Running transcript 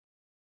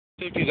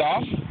Safety's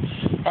off.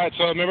 All right,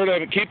 so remember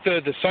to keep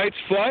the sights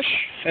flush,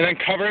 and then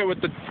cover it with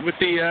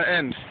the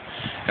end,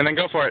 and then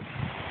go for it.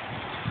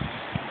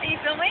 Are you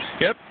filming?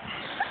 Yep.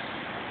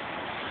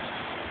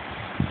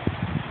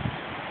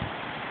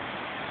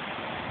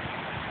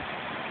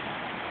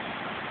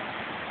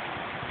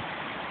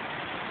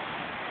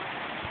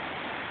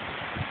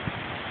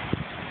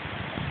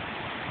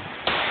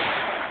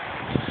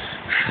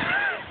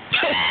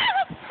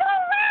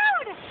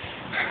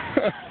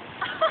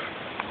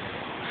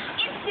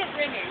 Instant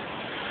ringers.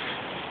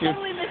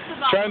 Totally missed the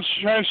bottle.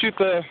 Try and shoot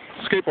the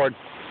skateboard.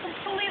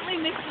 Completely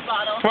missed the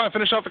bottle. Come on,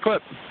 finish off the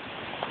clip.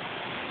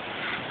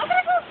 I'm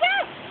gonna go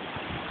fast.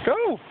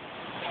 Go.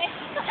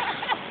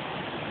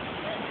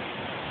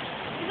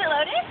 Is it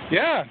loaded?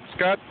 Yeah, it's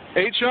got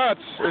 8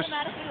 shots.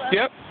 Automatically loaded?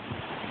 Yep.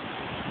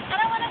 I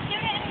don't want to shoot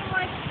it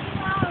anymore. It's too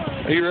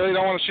loud. You really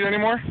don't want to shoot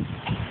anymore?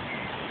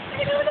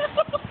 I don't know.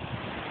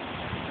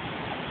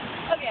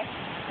 Okay.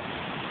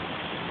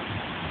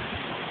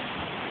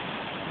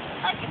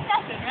 Like it's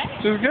nothing, right?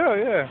 Just go,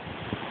 yeah.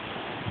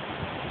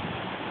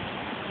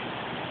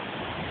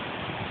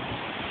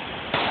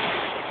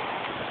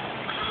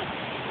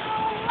 So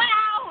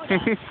loud.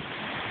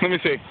 Let me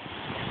see.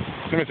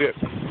 Let me see it.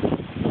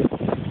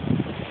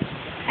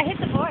 I hit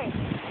the board.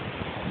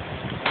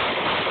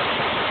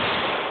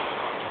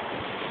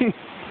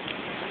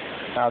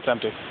 Now it's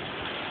empty.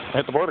 I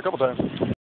hit the board a couple times.